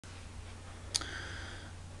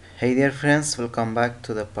Hey there friends, welcome back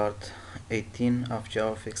to the part 18 of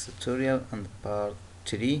JavaFX tutorial and part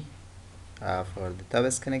 3 for the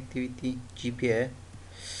database connectivity GPA.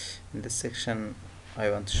 In this section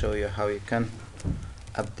I want to show you how you can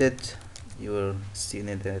update your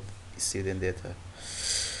student data.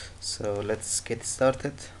 So let's get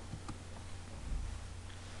started.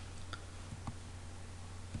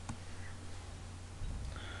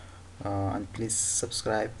 And please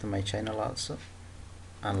subscribe to my channel also,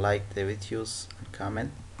 and like the videos and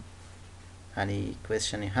comment any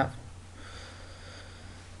question you have.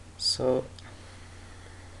 So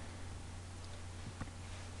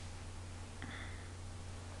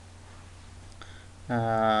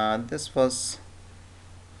this was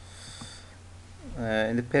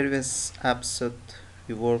in the previous episode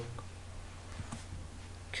we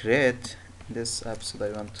create. In this episode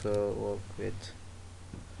I want to work with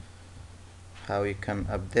how you can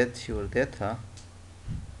update your data.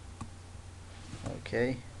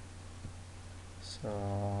 Okay, so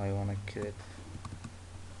I want to create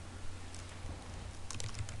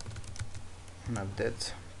an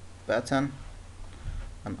update button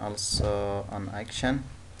and also an action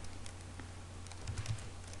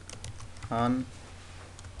on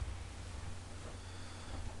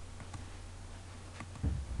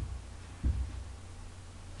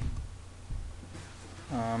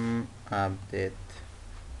update.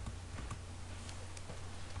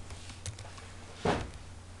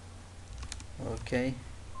 Okay,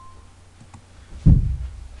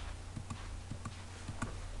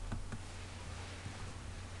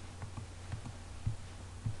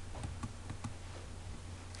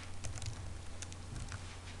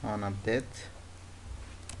 on update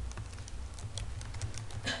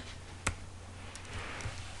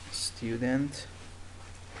student,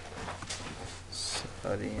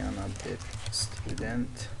 sorry, on update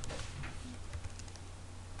student.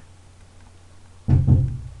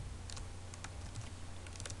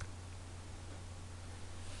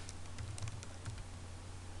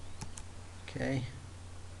 Okay,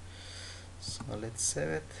 so let's save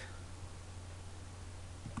it,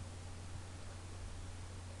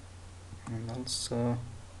 and also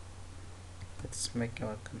let's make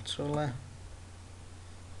our controller.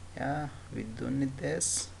 Yeah, we don't need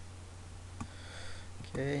this.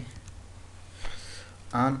 Okay,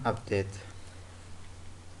 on update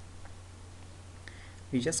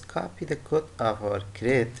we just copy the code of our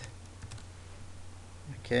create.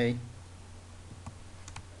 Okay,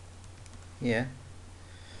 yeah,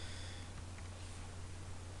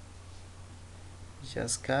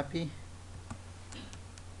 just copy,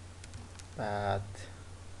 but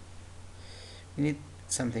we need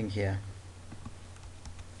something here.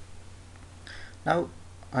 Now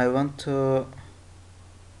I want to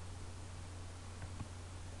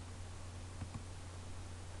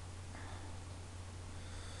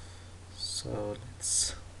so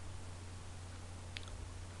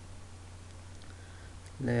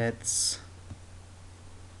let's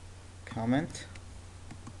comment.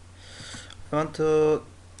 I want to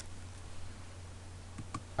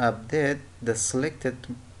update the selected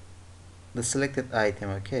item.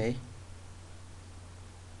 Okay,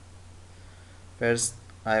 first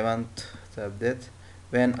I want to update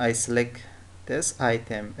when I select this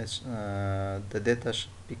item, the data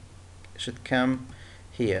should come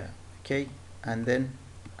here. Okay, and then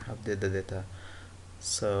update the data.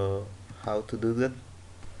 So how to do that?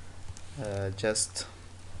 Just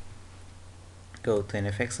go to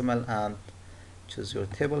NFXML and choose your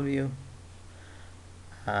table view,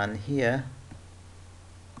 and here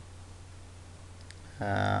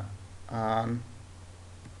on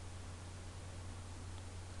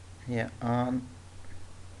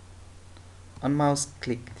mouse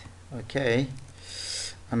clicked. Okay,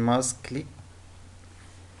 on mouse click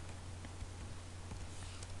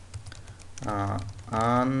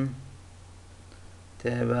on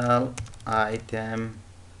table item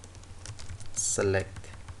select,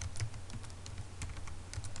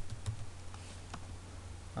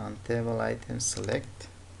 on table item select.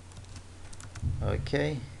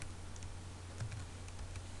 Okay,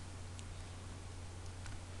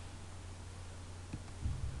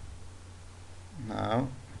 now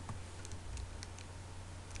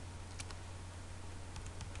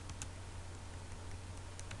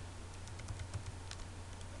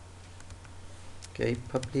okay,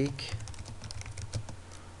 public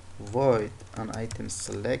void on item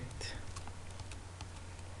select.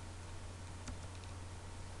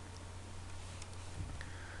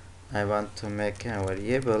 I want to make a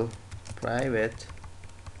variable private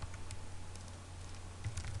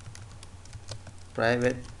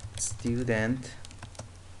student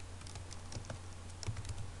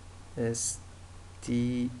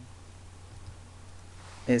st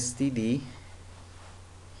std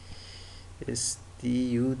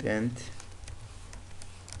student.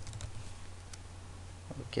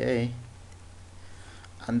 Okay,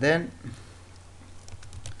 and then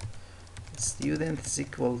student is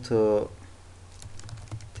equal to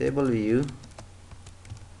table view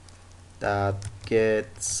that get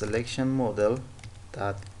selection model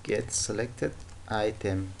that get selected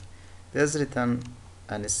item. There's return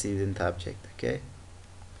an student object. Okay,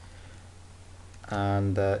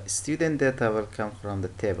 and student data will come from the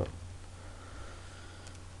table.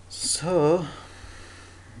 So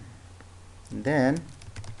then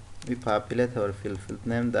we populate our field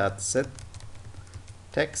name that set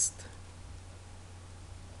text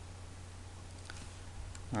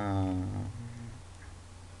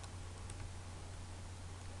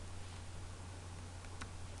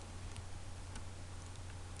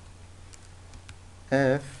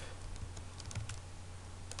if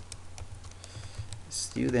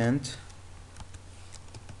student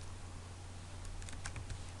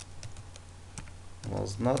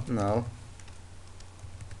was not null,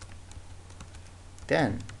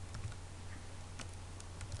 then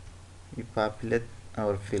we populate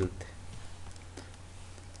our field.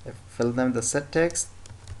 If field name the set text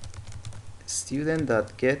student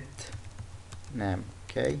dot get name.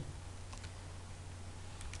 Okay,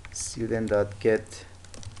 student dot get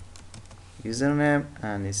username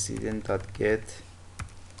and student dot get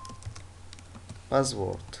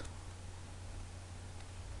password.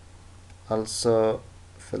 Also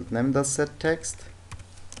field name dot set text,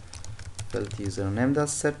 field username dot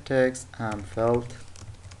set text, and field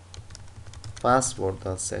password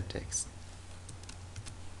dot set text.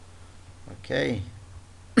 Okay,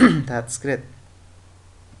 that's great.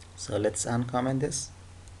 So let's uncomment this.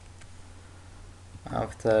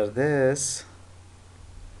 After this,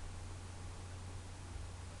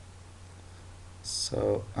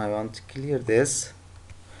 so I want to clear this.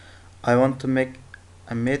 I want to make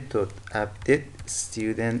a method update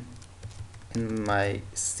student in my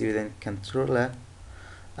student controller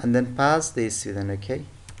and then pass the student. Okay,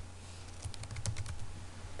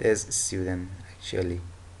 there's student actually,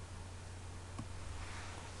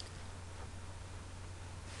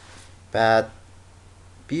 but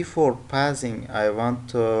before passing I want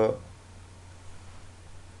to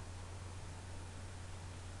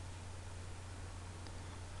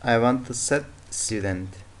set student,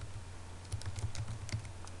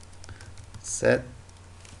 set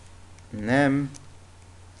name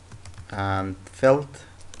and field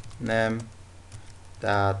name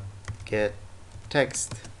that get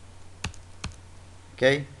text.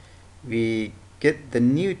 Okay, we get the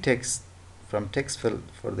new text from text field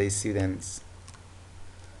for the students.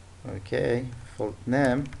 Okay, field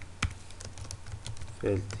name,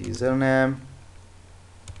 field username,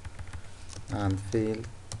 and field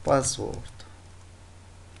password.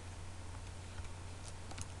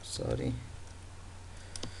 Sorry,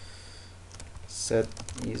 set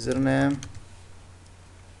username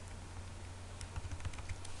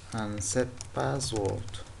and set password.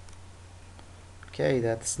 Okay,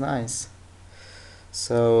 that's nice.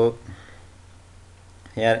 So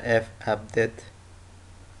here if update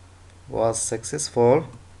was successful,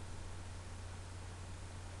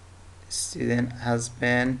 student has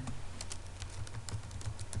been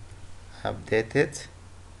updated.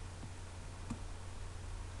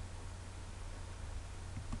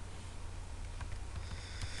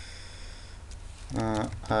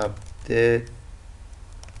 Updating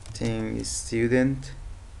student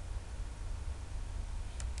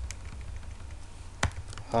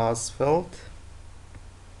has filled.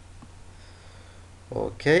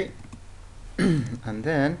 Okay, and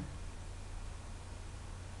then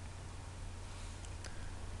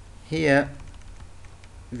here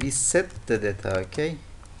we set the data. Okay,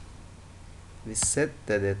 we set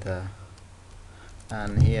the data,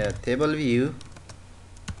 and here table view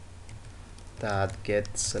that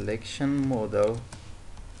get selection model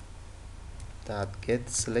that get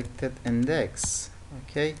selected index.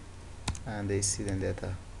 Okay, and the student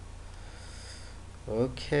data.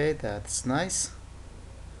 Okay, that's nice.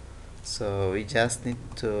 So we just need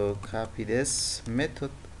to copy this method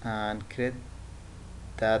and create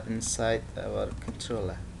that inside our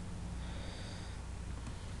controller.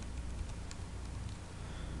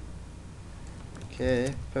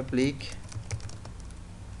 Okay, public,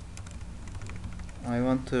 I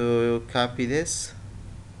want to copy this.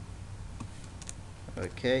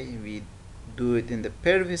 Okay, we do it in the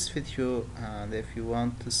previous video, and if you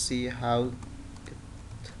want to see how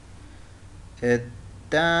it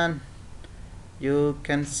done, you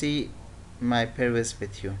can see my previous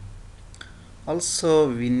video. Also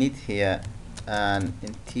we need here an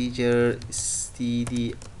integer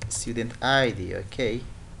std student id. Okay,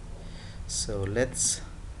 so let's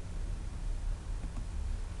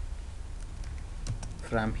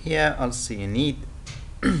from here also you need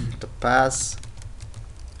to pass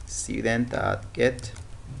student.get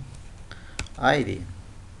id.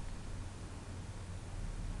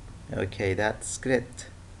 Okay, that's great.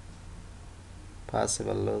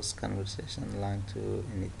 Possible loss conversation line to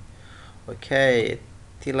init. Okay,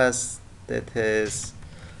 tell us that is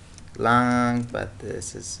long, but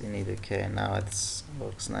this is init. Okay, now it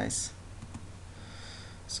works nice.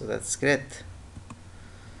 So that's great.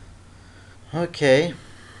 Okay,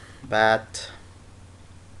 but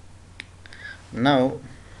now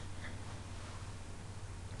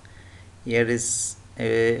here is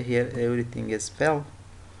here everything is fell.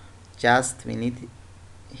 Just we need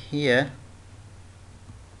here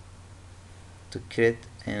to create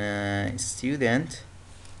a student.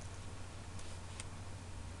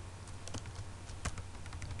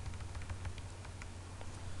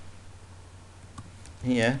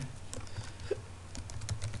 Here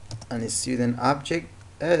and a student object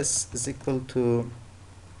s is equal to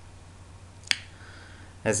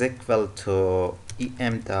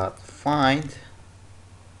em dot find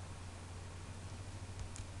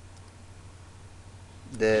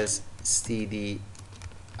this std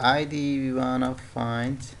id we gonna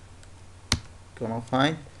find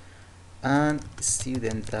and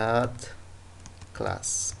student dot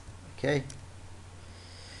class. Okay,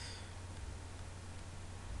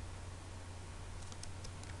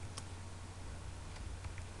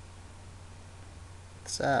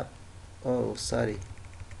 what's up? Oh, sorry,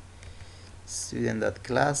 student dot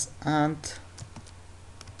class and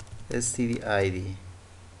std id.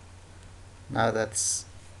 Now that's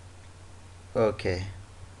okay.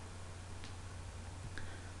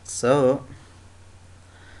 So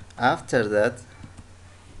after that,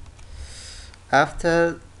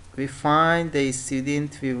 after we find the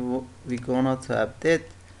student we gonna to update,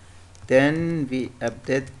 then we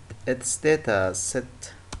update its data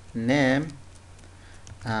set name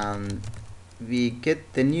and we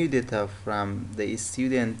get the new data from the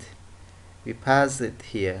student. We pass it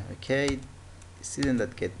here. Okay, student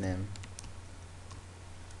that get name.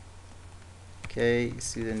 Okay,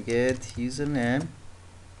 student get username,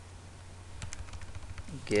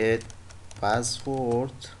 get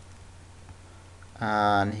password,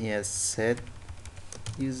 and here set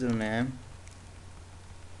username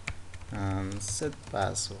and set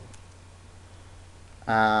password,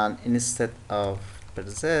 and instead of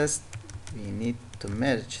persist we need to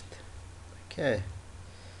merge it. Okay,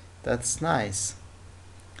 that's nice.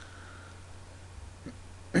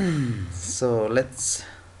 So let's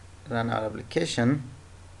run our application.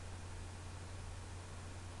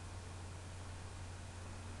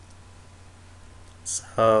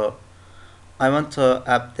 So I want to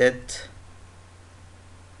update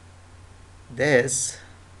this.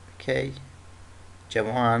 Okay,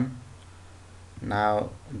 Java1.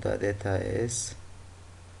 Now the data is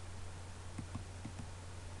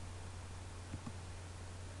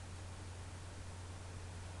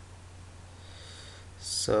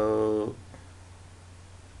so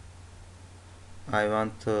I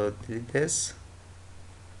want to delete this.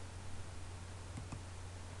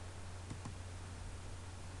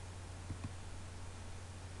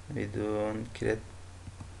 We don't create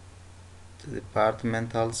the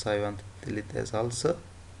department also. I want to delete this also.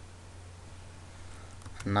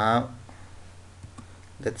 Now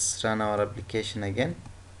let's run our application again.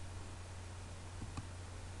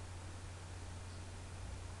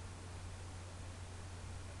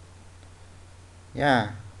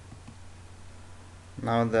 Yeah,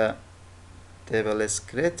 now the table is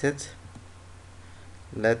created.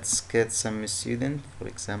 Let's get some student. For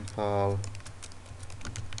example,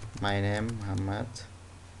 my name Muhammad,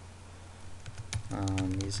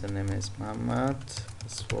 username is Muhammad,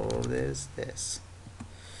 password is this.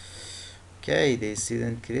 Okay, the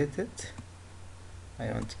student created.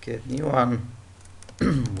 I want to create new one.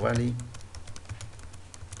 Wally.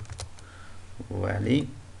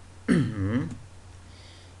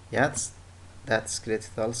 Yes, that's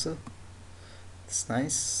created also. It's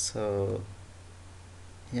nice. So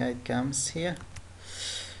yeah, it comes here.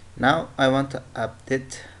 Now I want to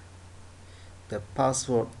update the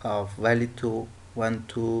password of value to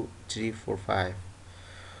 12345.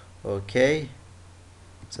 Okay,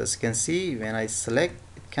 so as you can see, when I select,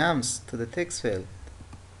 it comes to the text field.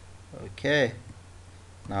 Okay,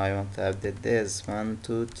 now I want to update this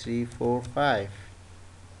 12345.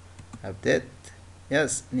 Update.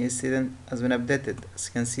 Yes, new student has been updated. As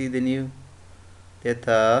you can see, the new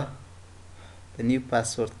data the new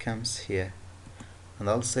password comes here. And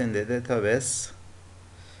also in the database,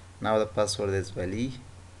 now the password is Vali.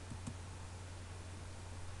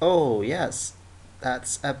 Oh yes,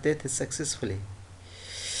 that's updated successfully.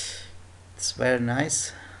 It's very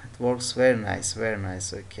nice. It works very nice, very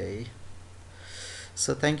nice. Okay,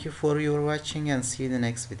 so thank you for your watching and see you in the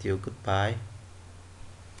next video. Goodbye.